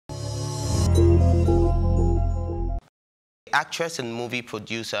Actress and movie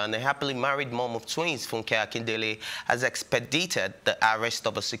producer and a happily married mom of twins, Funke Akindele, has expedited the arrest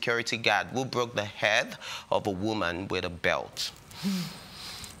of a security guard who broke the head of a woman with a belt.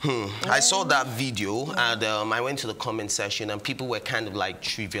 I saw that video and I went to the comment section and people were kind of like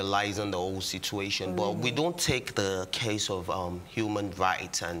trivializing the whole situation. But we don't take the case of human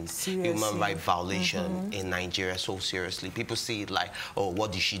rights and human rights violation in Nigeria so seriously. People see it like, oh,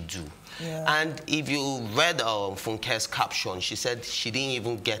 what did she do? And if you read Funke's caption, she said she didn't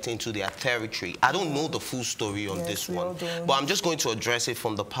even get into their territory. I don't know the full story on this one, but I'm just going to address it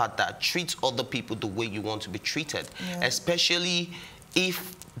from the part that treats other people the way you want to be treated, especially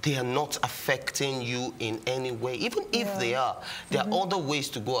if they are not affecting you in any way. Even if they are, there are other ways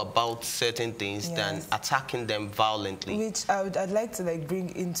to go about certain things than attacking them violently. Which I'd like to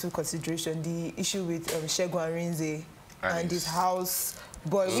bring into consideration the issue with Segun Arinze and his house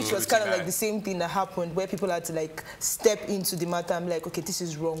boy, which was kind of like the same thing that happened, where people had to step into the matter and be like, okay, this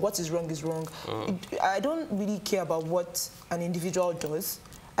is wrong. What is wrong is wrong. I don't really care about what an individual does.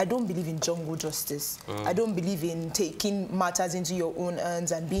 I don't believe in jungle justice. I don't believe in taking matters into your own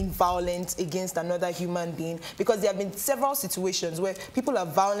hands and being violent against another human being, because there have been several situations where people are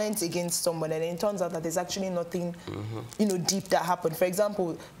violent against someone and it turns out that there's actually nothing deep that happened. For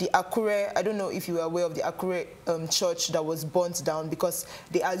example, the Akure, I don't know if you were aware of the Akure church that was burnt down because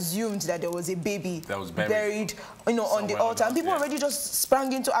they assumed that there was a baby that was buried on the altar, and people already just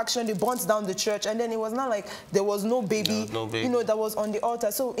sprang into action. They burnt down the church, and then it was not like there was no baby, that was on the altar.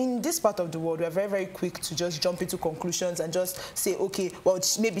 So in this part of the world, we're very, very quick to just jump into conclusions and just say, okay, well,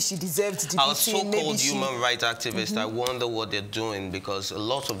 maybe she deserved the beating. Our so-called human rights activists, I wonder what they're doing, because a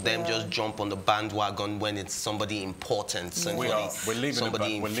lot of them just jump on the bandwagon when it's somebody important, somebody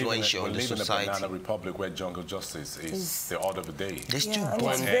influential in the society. We live in a banana republic where jungle justice is the order of the day. They still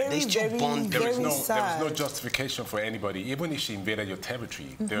bond. There is no justification for anybody. Even if she invaded your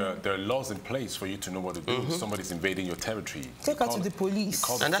territory, there are laws in place for you to know what to do. Somebody's invading your territory. Take her to the police.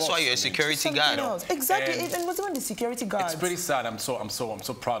 And that's why you're a security guard. Exactly, and what's even the security guard? It's pretty sad. I'm so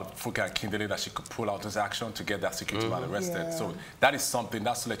proud of Funke Akindele that she could pull out this action to get that security man arrested. So that is something,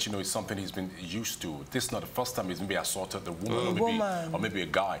 that's to let you know, it's something he's been used to. This is not the first time he's maybe assaulted a woman or maybe a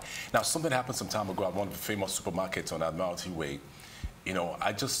guy. Now, something happened some time ago at one of the famous supermarkets on Admiralty Way.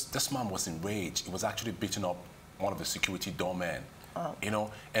 This man was enraged. He was actually beating up one of the security doormen. And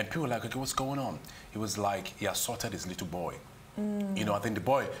people were like, okay, what's going on? He was like, he assaulted his little boy. I think the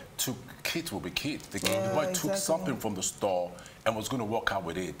boy took, kids will be kids. The boy took something from the store and was going to walk out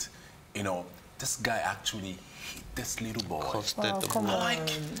with it. This guy actually hit this little boy. Come on.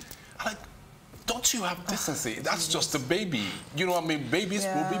 I'm like, don't you have decency? That's just a baby. You know what I mean? Babies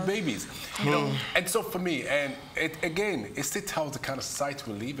will be babies. And so for me, and again, it still tells the kind of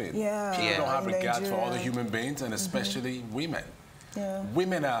society we live in. People don't have regard for other human beings, and especially women.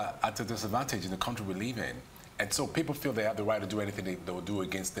 Women are at a disadvantage in the country we live in. And so people feel they have the right to do anything they will do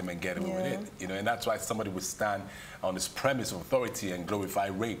against them and get away with it. And that's why somebody would stand on this premise of authority and glorify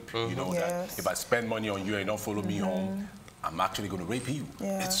rape. That if I spend money on you and you don't follow me home, I'm actually going to rape you.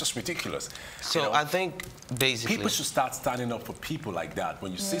 It's just ridiculous. So I think basically people should start standing up for people like that.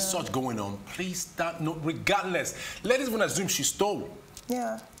 When you see such going on, please start, regardless. Let us even assume she stole.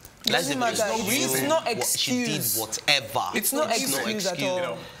 It's not excuse. She did whatever. It's not excuse at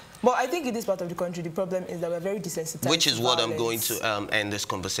all. But I think in this part of the country, the problem is that we're very desensitized. Which is what I'm going to end this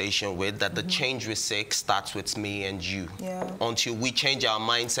conversation with, that the change we seek starts with me and you. Until we change our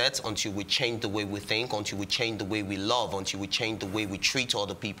mindsets, until we change the way we think, until we change the way we love, until we change the way we treat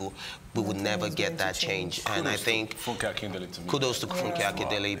other people, we would never get that change. And I think Funke Akindele to me. Kudos to Funke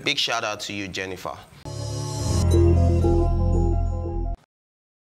Akindele. Big shout out to you, Jennifer.